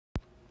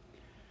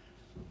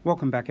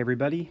Welcome back,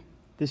 everybody.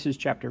 This is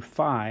Chapter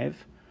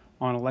 5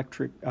 on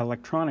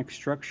electronic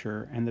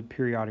structure and the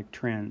periodic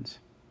trends.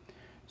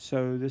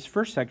 So this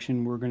first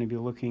section, we're going to be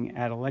looking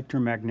at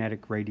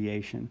electromagnetic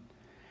radiation.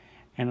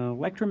 And an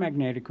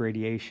electromagnetic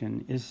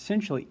radiation is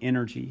essentially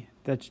energy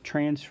that's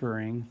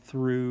transferring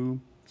through,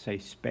 say,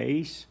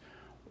 space,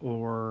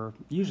 or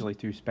usually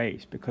through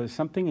space, because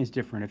something is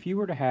different. If you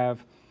were to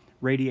have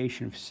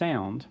radiation of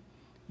sound,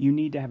 you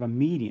need to have a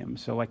medium.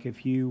 So like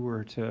if you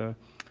were to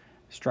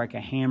strike a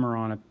hammer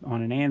on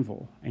an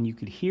anvil and you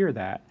could hear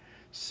that,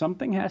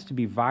 something has to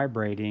be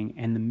vibrating,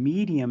 and the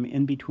medium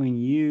in between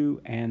you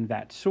and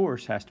that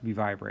source has to be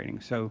vibrating.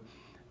 So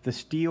the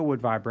steel would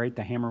vibrate,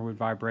 the hammer would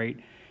vibrate,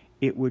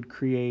 it would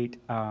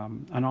create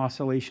an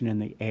oscillation in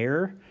the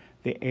air.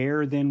 The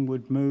air then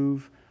would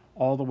move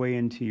all the way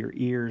into your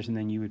ears, and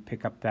then you would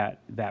pick up that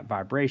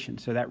vibration.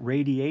 So that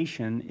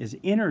radiation is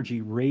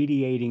energy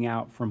radiating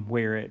out from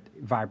where it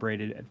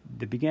vibrated at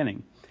the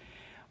beginning.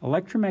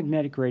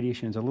 Electromagnetic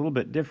radiation is a little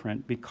bit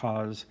different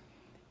because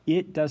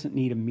it doesn't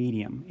need a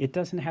medium. It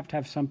doesn't have to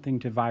have something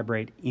to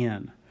vibrate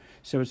in.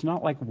 So it's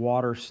not like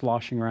water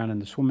sloshing around in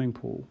the swimming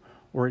pool,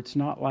 or it's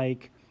not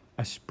like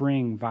a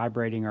spring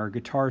vibrating or a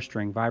guitar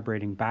string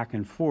vibrating back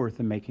and forth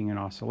and making an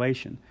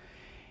oscillation.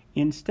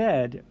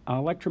 Instead,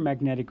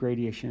 electromagnetic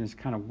radiation is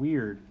kind of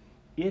weird.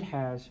 It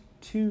has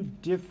two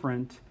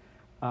different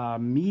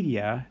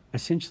media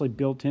essentially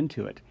built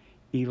into it: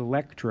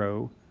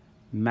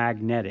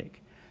 electromagnetic.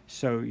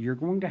 So you're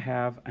going to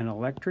have an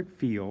electric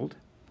field.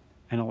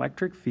 An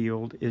electric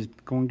field is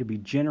going to be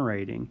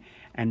generating,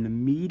 and the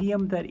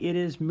medium that it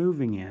is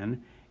moving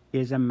in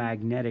is a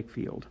magnetic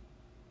field.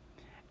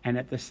 And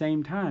at the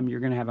same time, you're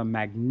going to have a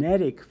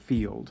magnetic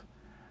field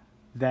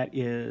that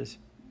is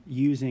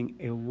using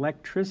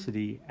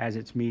electricity as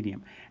its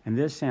medium. And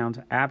this sounds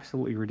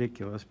absolutely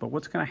ridiculous, but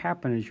what's going to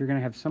happen is you're going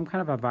to have some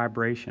kind of a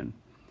vibration.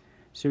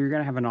 So you're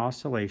going to have an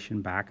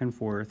oscillation back and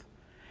forth,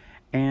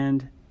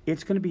 and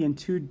it's going to be in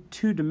two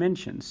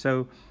dimensions.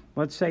 So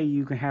let's say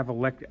you can have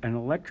an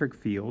electric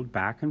field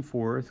back and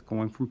forth,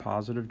 going from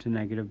positive to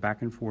negative,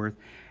 back and forth,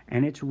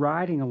 and it's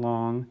riding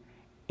along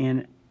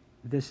in,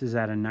 this is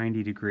at a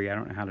 90 degree. I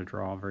don't know how to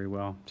draw very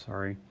well,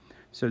 sorry.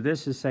 So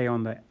this is, say,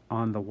 on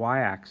the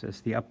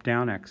y-axis, the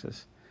up-down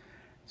axis.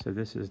 So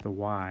this is the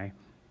y,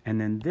 and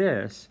then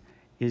this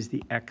is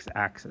the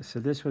x-axis. So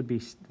this would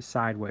be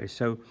sideways.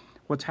 So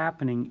what's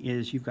happening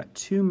is you've got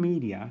two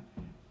media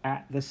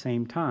at the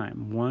same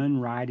time, one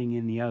riding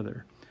in the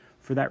other.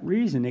 For that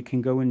reason, it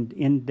can go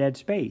in dead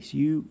space.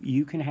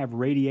 You can have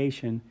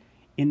radiation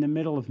in the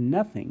middle of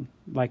nothing,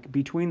 like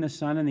between the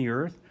sun and the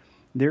earth.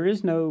 There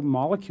is no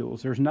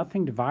molecules. There's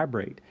nothing to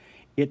vibrate.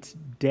 It's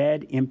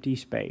dead, empty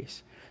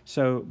space.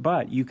 So,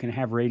 but you can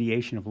have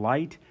radiation of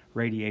light,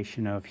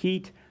 radiation of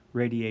heat,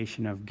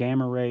 radiation of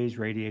gamma rays,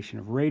 radiation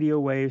of radio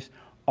waves.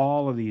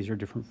 All of these are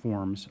different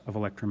forms of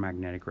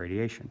electromagnetic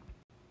radiation.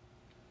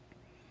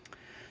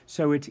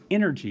 So it's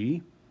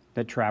energy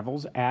that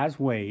travels as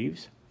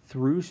waves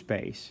through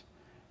space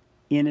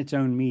in its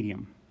own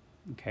medium.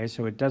 Okay,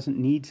 so it doesn't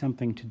need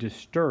something to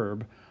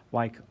disturb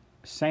like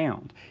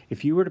sound.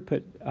 If you were to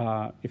put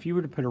a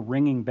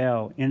ringing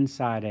bell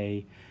inside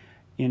a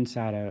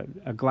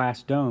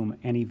glass dome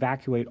and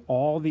evacuate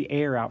all the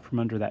air out from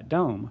under that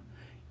dome,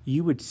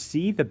 you would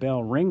see the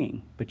bell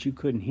ringing, but you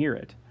couldn't hear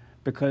it,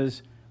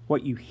 because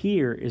what you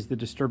hear is the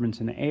disturbance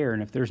in the air,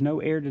 and if there's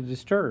no air to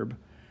disturb,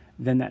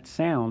 then that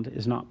sound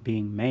is not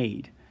being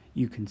made.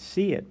 You can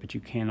see it, but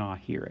you cannot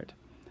hear it.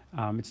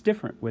 It's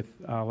different with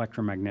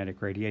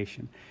electromagnetic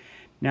radiation.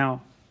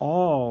 Now,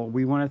 all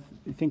we want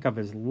to think of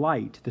as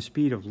light, the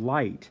speed of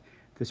light.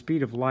 The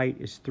speed of light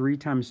is 3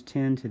 times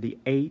 10 to the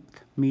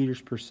 8th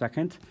meters per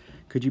second.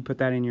 Could you put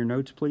that in your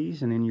notes,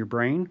 please, and in your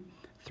brain?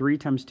 3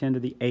 times 10 to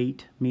the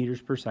 8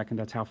 meters per second.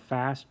 That's how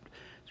fast.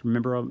 So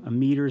remember, a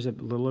meter is a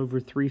little over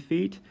 3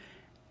 feet.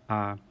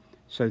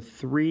 So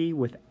 3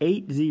 with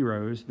 8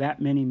 zeros,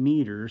 that many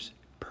meters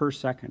per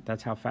second.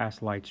 That's how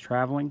fast light's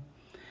traveling.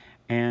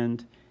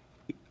 And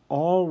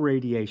all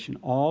radiation,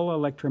 all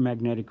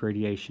electromagnetic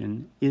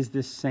radiation is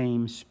the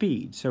same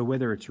speed. So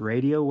whether it's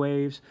radio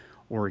waves,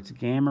 or it's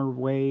gamma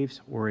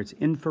waves, or it's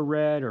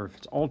infrared, or if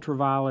it's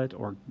ultraviolet,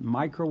 or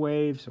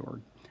microwaves,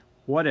 or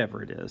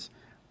whatever it is,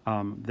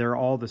 they're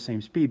all the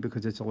same speed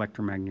because it's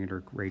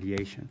electromagnetic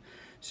radiation.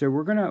 So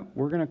we're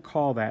gonna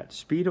call that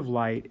speed of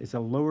light is a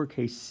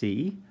lowercase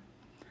c,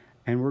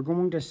 and we're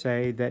going to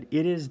say that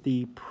it is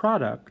the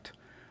product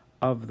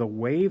of the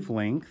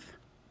wavelength.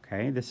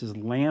 Okay, this is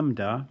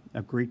lambda,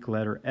 a Greek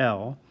letter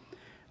L,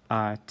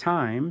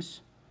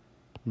 times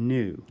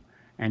nu.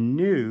 And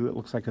nu, it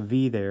looks like a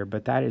V there,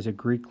 but that is a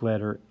Greek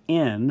letter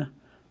N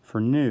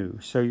for nu.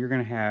 So you're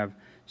going to have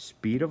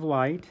speed of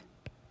light,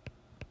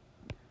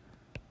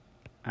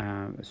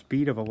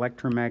 speed of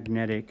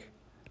electromagnetic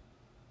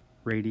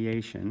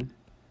radiation,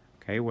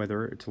 okay,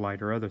 whether it's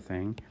light or other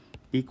thing,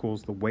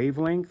 equals the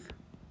wavelength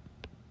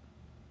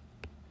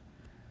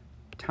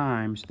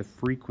times the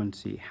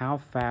frequency. How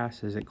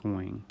fast is it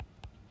going?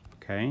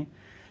 Okay,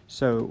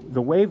 so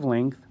the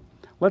wavelength,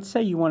 let's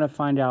say you want to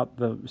find out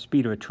the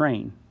speed of a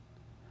train.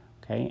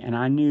 okay, and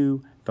I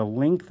knew the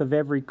length of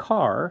every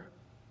car,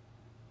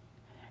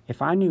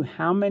 if I knew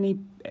how many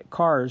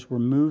cars were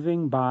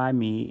moving by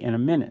me in a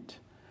minute,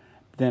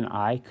 then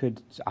I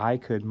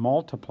could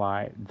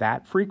multiply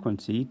that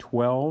frequency,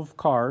 12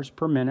 cars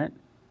per minute,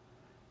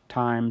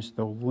 times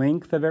the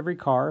length of every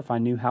car. If I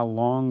knew how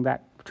long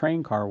that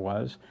train car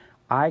was,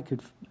 I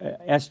could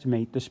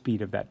estimate the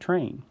speed of that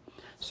train.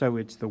 So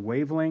it's the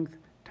wavelength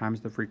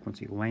times the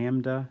frequency,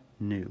 lambda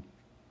nu.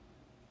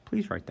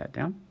 Please write that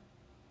down.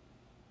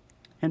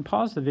 And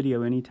pause the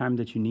video anytime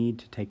that you need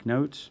to take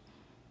notes.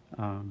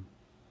 That's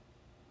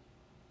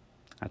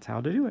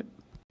how to do it.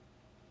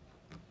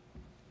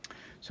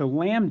 So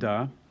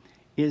lambda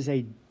is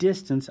a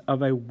distance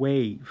of a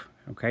wave.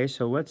 Okay,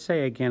 so let's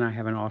say again I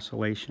have an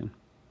oscillation.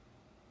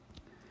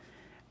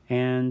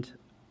 And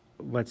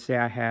let's say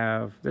I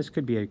have, this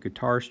could be a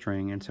guitar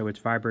string, and so it's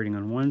vibrating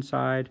on one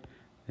side,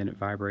 then it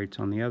vibrates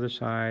on the other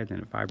side, then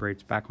it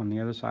vibrates back on the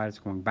other side. It's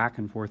going back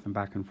and forth and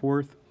back and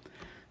forth.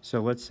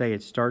 So let's say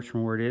it starts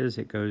from where it is,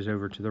 it goes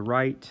over to the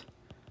right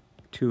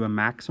to a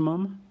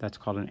maximum. That's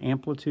called an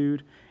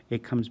amplitude.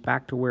 It comes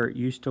back to where it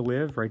used to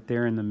live, right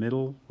there in the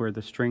middle where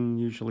the string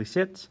usually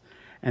sits.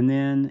 And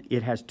then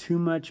it has too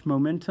much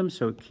momentum,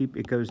 so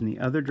it goes in the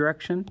other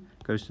direction,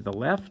 goes to the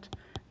left,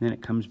 and then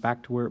it comes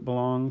back to where it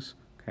belongs.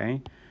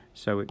 Okay,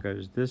 so it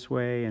goes this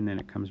way, and then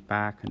it comes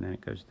back, and then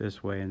it goes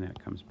this way, and then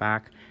it comes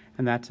back,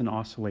 and that's an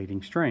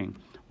oscillating string.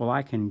 Well,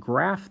 I can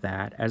graph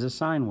that as a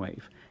sine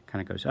wave.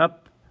 Kind of goes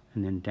up,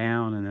 and then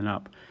down, and then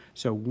up.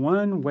 So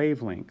one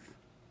wavelength,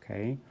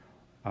 okay,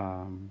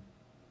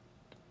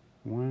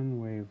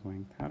 one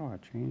wavelength, how do I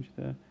change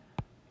the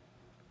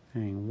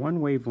thing?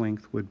 One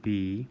wavelength would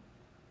be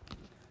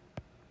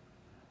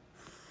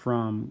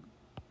from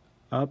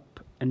up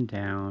and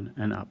down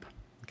and up,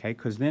 okay,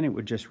 because then it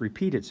would just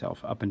repeat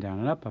itself, up and down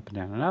and up and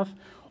down and up.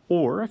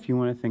 Or if you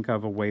want to think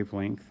of a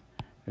wavelength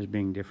as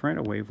being different,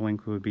 a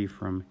wavelength would be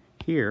from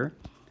here,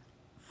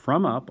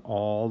 from up,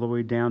 all the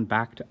way down,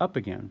 back to up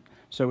again.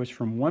 So it's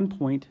from one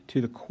point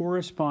to the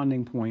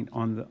corresponding point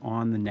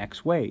on the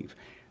next wave.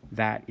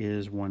 That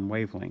is one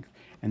wavelength.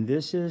 And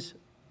this is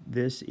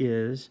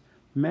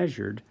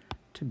measured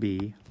to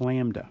be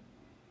lambda.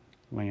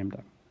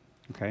 Lambda.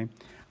 Okay?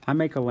 I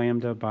make a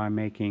lambda by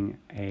making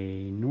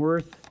a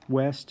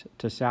northwest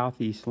to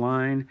southeast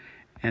line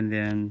and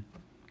then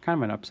kind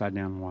of an upside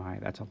down y.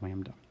 That's a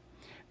lambda.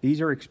 These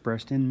are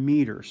expressed in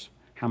meters.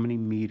 How many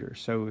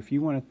meters? So if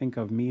you want to think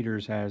of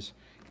meters as,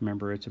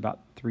 remember, it's about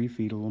 3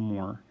 feet, a little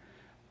more.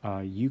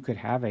 You could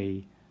have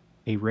a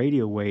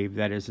radio wave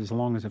that is as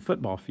long as a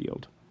football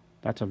field.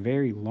 That's a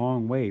very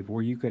long wave.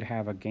 Or you could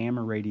have a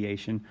gamma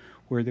radiation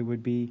where there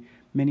would be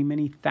many,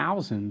 many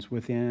thousands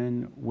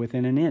within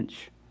an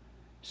inch.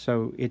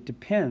 So it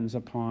depends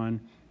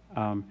upon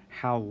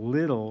how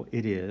little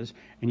it is,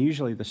 and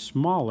usually the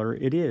smaller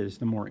it is,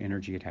 the more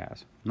energy it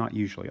has. Not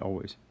usually,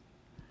 always.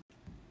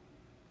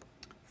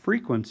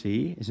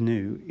 Frequency is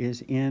new,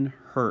 is in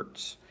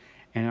hertz,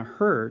 and a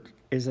hertz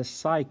is a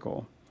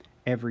cycle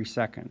every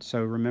second.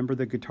 So remember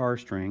the guitar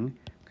string,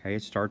 okay,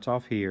 it starts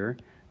off here,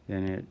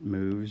 then it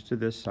moves to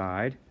this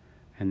side,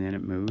 and then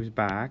it moves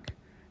back,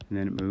 and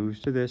then it moves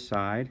to this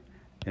side,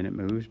 then it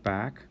moves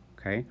back,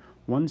 okay.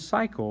 One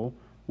cycle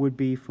would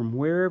be from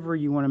wherever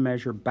you want to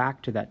measure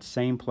back to that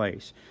same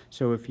place.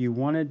 So if you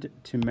wanted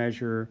to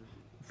measure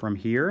from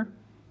here,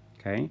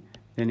 okay,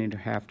 then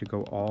it'd have to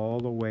go all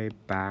the way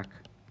back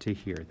to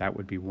here. That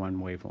would be one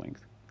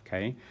wavelength,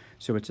 okay.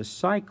 So it's a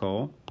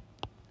cycle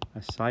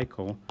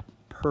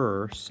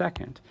per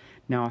second.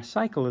 Now a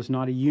cycle is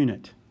not a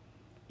unit.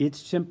 It's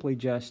simply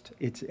just,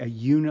 it's a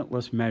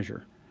unitless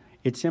measure.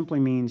 It simply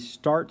means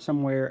start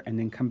somewhere and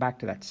then come back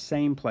to that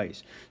same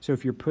place. So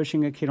if you're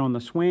pushing a kid on the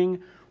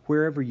swing,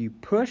 wherever you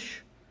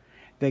push,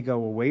 they go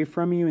away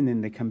from you and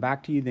then they come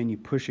back to you, then you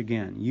push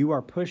again. You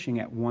are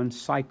pushing at one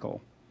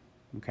cycle,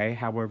 okay?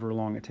 However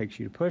long it takes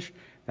you to push,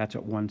 that's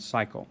at one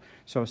cycle.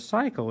 So a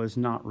cycle is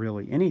not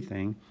really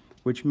anything,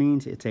 which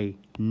means it's a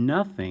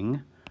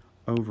nothing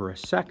over a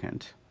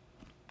second,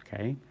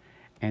 okay?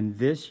 And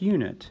this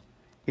unit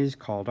is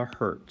called a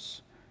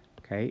hertz,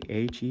 okay?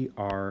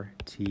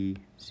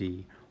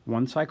 H-E-R-T-Z.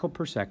 One cycle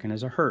per second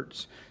is a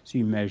hertz. So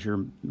you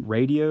measure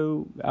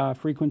radio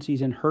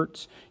frequencies in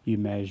hertz. You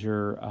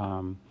measure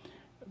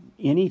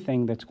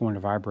anything that's going to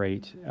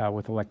vibrate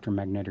with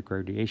electromagnetic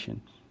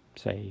radiation,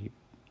 say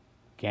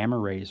gamma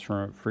rays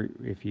for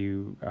if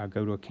you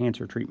go to a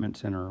cancer treatment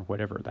center or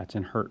whatever, that's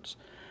in hertz.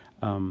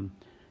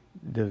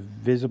 The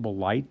visible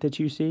light that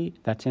you see,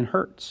 that's in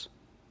hertz.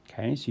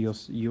 Okay, so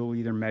you'll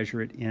either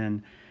measure it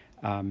in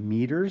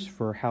meters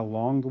for how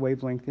long the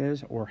wavelength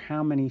is, or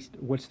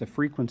what's the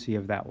frequency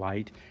of that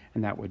light,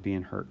 and that would be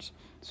in hertz.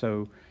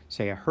 So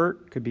say a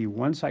hertz could be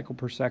 1 cycle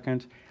per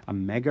second. A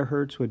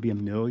megahertz would be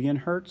 1,000,000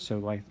 hertz. So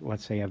like,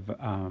 let's say a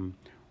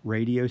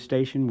radio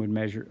station would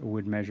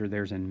measure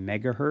theirs in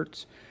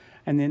megahertz,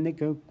 and then they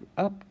go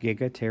up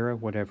giga, tera,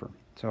 whatever.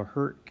 So a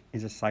hertz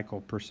is a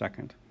cycle per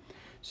second.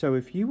 So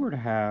if you were to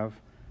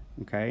have,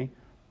 okay,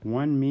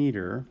 1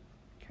 meter,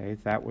 okay,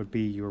 that would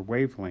be your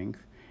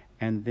wavelength,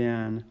 and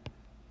then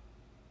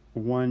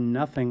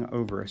nothing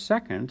over a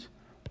second,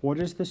 what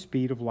is the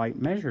speed of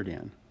light measured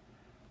in?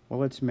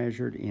 Well, it's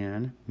measured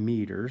in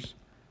meters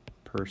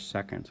per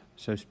second.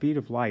 So speed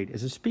of light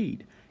is a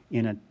speed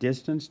in a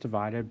distance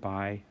divided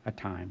by a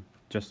time,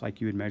 just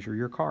like you would measure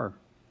your car.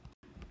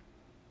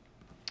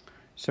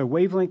 So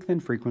wavelength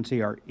and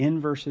frequency are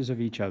inverses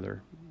of each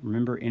other.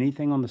 Remember,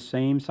 anything on the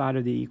same side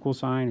of the equal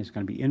sign is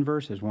going to be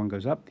inverse. As one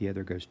goes up, the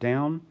other goes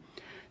down.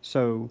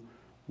 So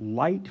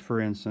light, for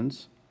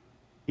instance,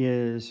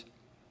 is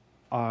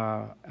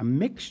a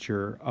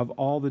mixture of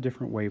all the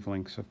different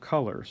wavelengths of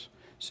colors.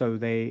 So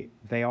they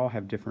all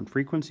have different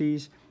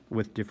frequencies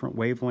with different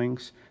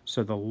wavelengths.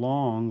 So the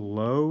long,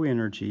 low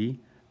energy,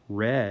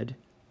 red,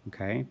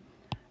 okay,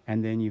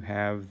 and then you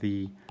have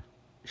the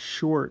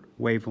short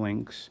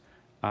wavelengths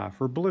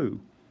for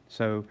blue.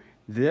 So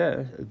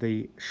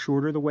the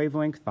shorter the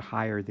wavelength, the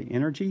higher the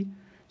energy.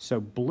 So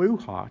blue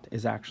hot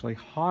is actually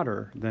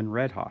hotter than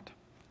red hot.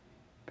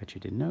 Bet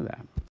you didn't know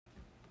that.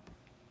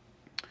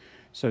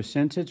 So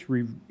since it's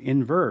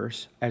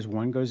inverse, as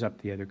one goes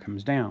up, the other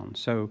comes down.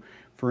 So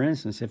for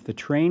instance, if the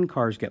train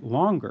cars get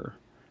longer,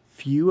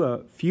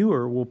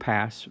 fewer will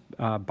pass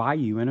by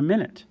you in a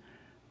minute.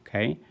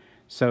 Okay?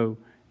 So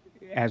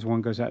as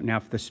one goes up, now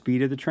if the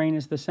speed of the train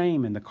is the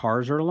same and the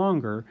cars are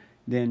longer,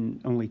 then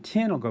only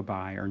 10 will go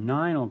by or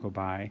 9 will go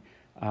by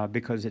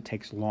because it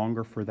takes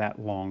longer for that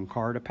long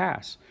car to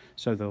pass.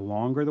 So the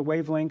longer the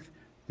wavelength,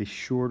 the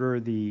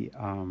shorter the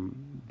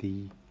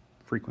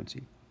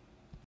frequency.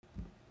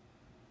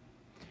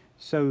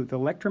 So the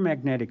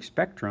electromagnetic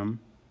spectrum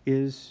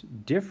is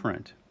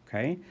different,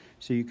 okay?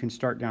 So you can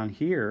start down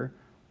here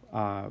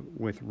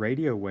with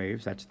radio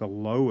waves. That's the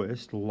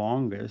lowest,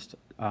 longest,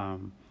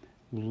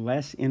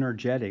 less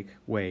energetic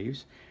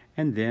waves.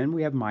 And then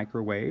we have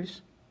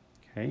microwaves,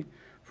 okay?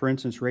 For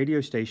instance,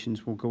 radio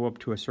stations will go up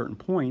to a certain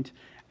point.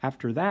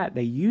 After that,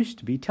 they used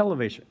to be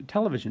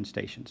television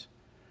stations.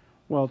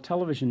 Well,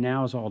 television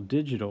now is all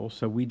digital,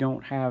 so we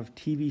don't have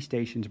TV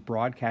stations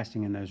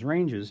broadcasting in those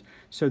ranges,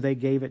 so they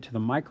gave it to the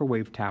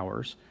microwave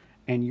towers,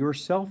 and your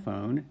cell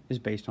phone is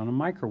based on a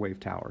microwave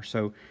tower.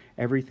 So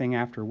everything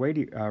after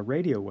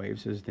radio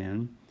waves is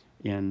then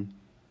in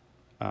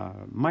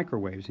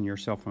microwaves, and your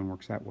cell phone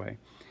works that way.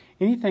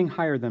 Anything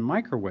higher than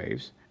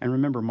microwaves, and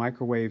remember,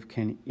 microwave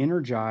can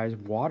energize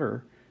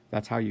water.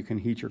 That's how you can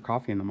heat your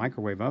coffee in the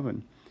microwave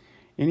oven.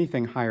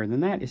 Anything higher than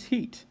that is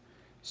heat.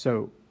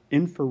 So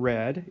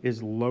infrared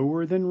is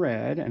lower than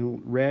red, and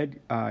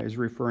red is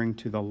referring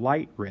to the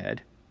light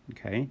red,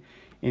 okay?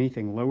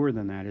 Anything lower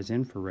than that is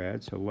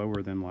infrared, so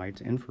lower than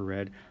light's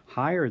infrared.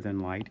 Higher than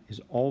light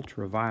is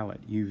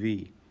ultraviolet,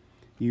 UV.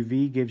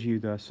 UV gives you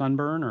the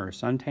sunburn or a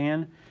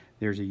suntan.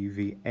 There's a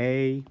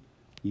UVA,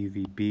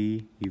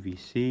 UVB,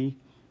 UVC.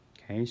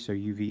 Okay, so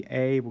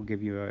UVA will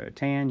give you a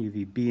tan.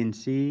 UVB and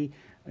C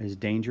is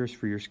dangerous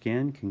for your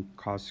skin, can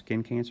cause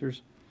skin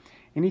cancers.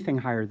 Anything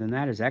higher than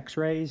that is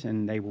X-rays,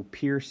 and they will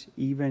pierce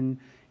even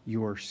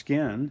your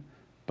skin,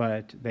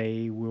 but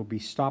they will be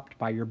stopped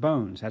by your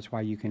bones. That's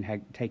why you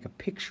can take a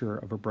picture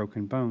of a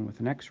broken bone with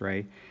an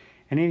X-ray.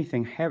 And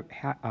anything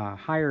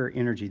higher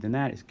energy than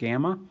that is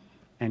gamma,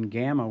 and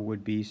gamma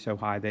would be so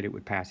high that it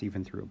would pass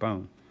even through a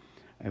bone.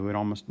 It would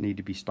almost need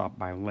to be stopped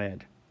by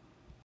lead.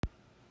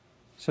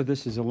 So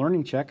this is a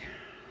learning check.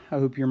 I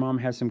hope your mom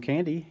has some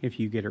candy. If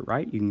you get it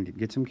right, you can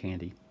get some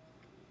candy.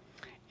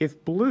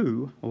 If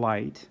blue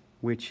light,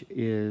 which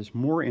is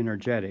more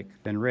energetic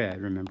than red,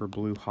 remember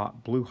blue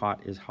hot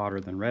is hotter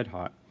than red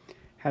hot,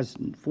 has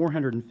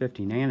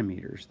 450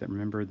 nanometers. That,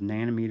 remember,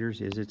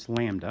 nanometers is its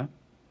lambda.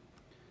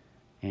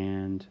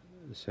 And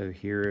so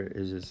here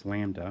is its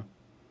lambda.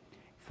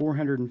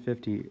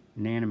 450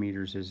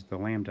 nanometers is the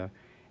lambda.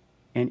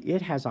 And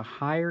it has a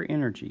higher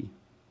energy.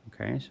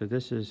 Okay, so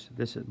this is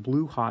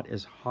blue hot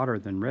is hotter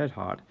than red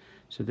hot.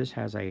 So this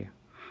has a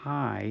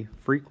high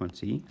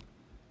frequency.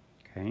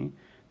 Okay.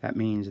 That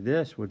means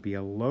this would be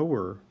a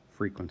lower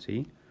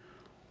frequency.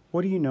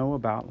 What do you know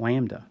about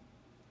lambda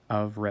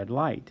of red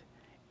light?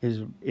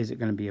 Is it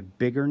going to be a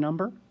bigger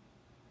number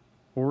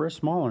or a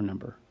smaller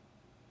number?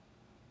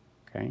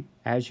 Okay.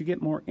 As you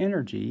get more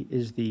energy,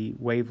 is the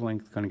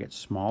wavelength going to get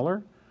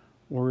smaller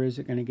or is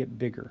it going to get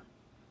bigger?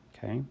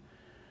 Okay.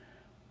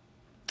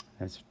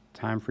 That's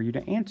time for you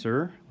to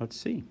answer. Let's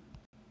see.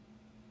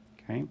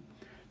 Okay.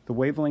 The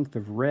wavelength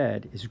of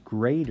red is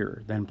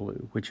greater than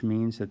blue, which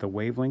means that the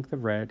wavelength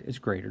of red is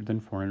greater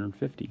than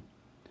 450.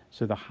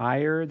 So the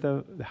higher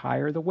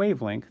the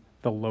wavelength,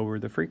 the lower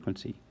the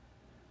frequency.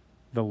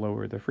 The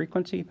lower the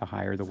frequency, the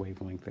higher the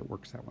wavelength. That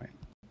works that way.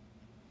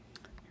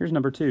 Here's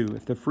number 2.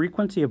 If the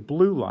frequency of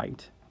blue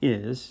light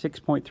is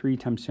 6.3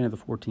 times 10 to the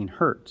 14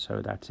 hertz,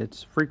 so that's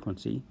its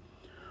frequency,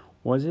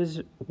 what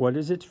is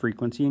its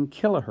frequency in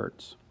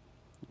kilohertz?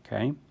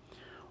 Okay.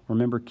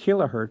 Remember,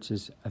 kilohertz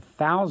is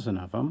 1,000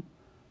 of them.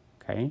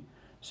 Okay,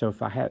 so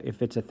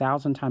if it's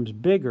 1,000 times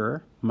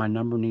bigger, my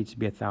number needs to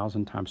be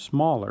 1,000 times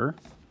smaller.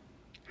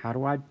 How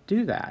do I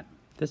do that?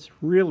 That's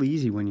real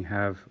easy when you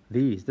have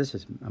these. This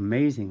is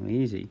amazingly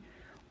easy.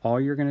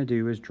 All you're going to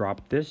do is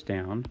drop this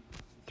down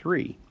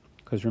 3,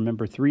 because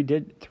remember,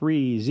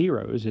 three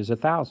zeros is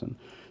 1,000.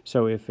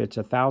 So if it's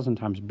 1,000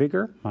 times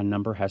bigger, my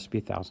number has to be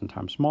 1,000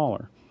 times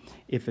smaller.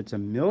 If it's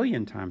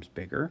 1,000,000 times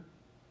bigger,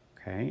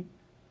 okay,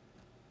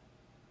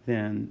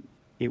 then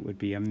it would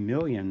be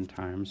 1,000,000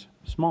 times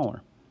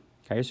smaller.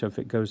 Okay, so if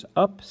it goes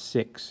up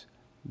six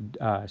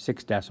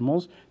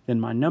decimals, then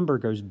my number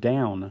goes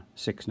down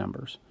 6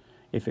 numbers.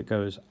 If it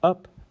goes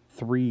up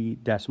 3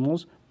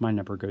 decimals, my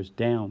number goes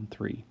down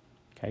 3.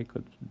 Okay,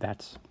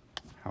 that's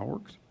how it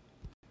works.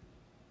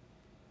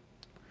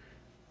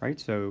 Right,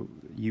 so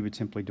you would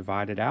simply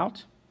divide it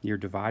out. You're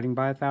dividing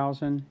by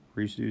 1,000,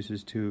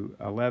 reduces to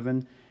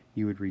 11.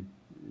 You would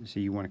so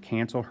you want to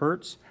cancel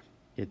hertz.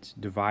 It's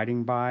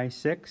dividing by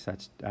 6.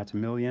 That's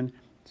 1,000,000.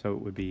 So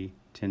it would be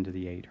 10 to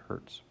the 8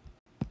 hertz.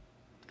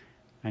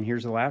 And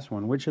here's the last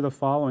one. Which of the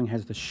following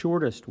has the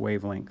shortest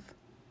wavelength?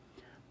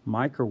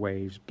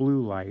 Microwaves,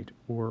 blue light,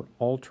 or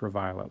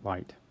ultraviolet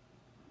light?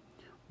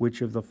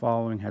 Which of the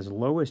following has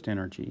lowest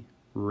energy?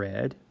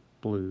 Red,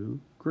 blue,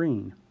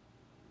 green.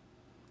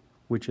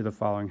 Which of the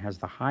following has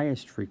the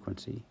highest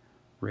frequency?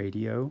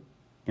 Radio,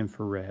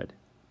 infrared,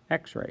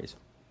 X-rays.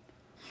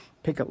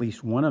 Pick at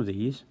least one of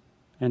these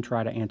and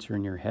try to answer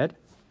in your head,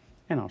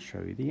 and I'll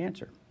show you the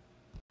answer.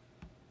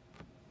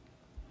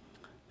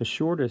 The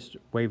shortest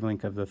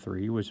wavelength of the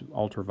three was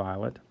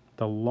ultraviolet.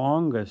 The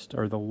longest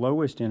or the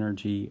lowest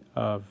energy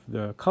of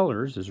the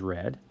colors is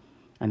red,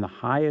 and the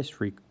highest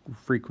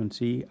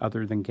frequency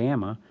other than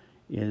gamma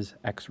is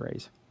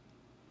X-rays.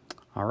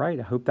 All right,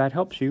 I hope that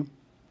helps you.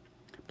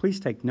 Please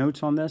take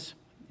notes on this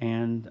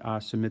and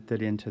submit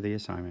that into the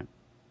assignment.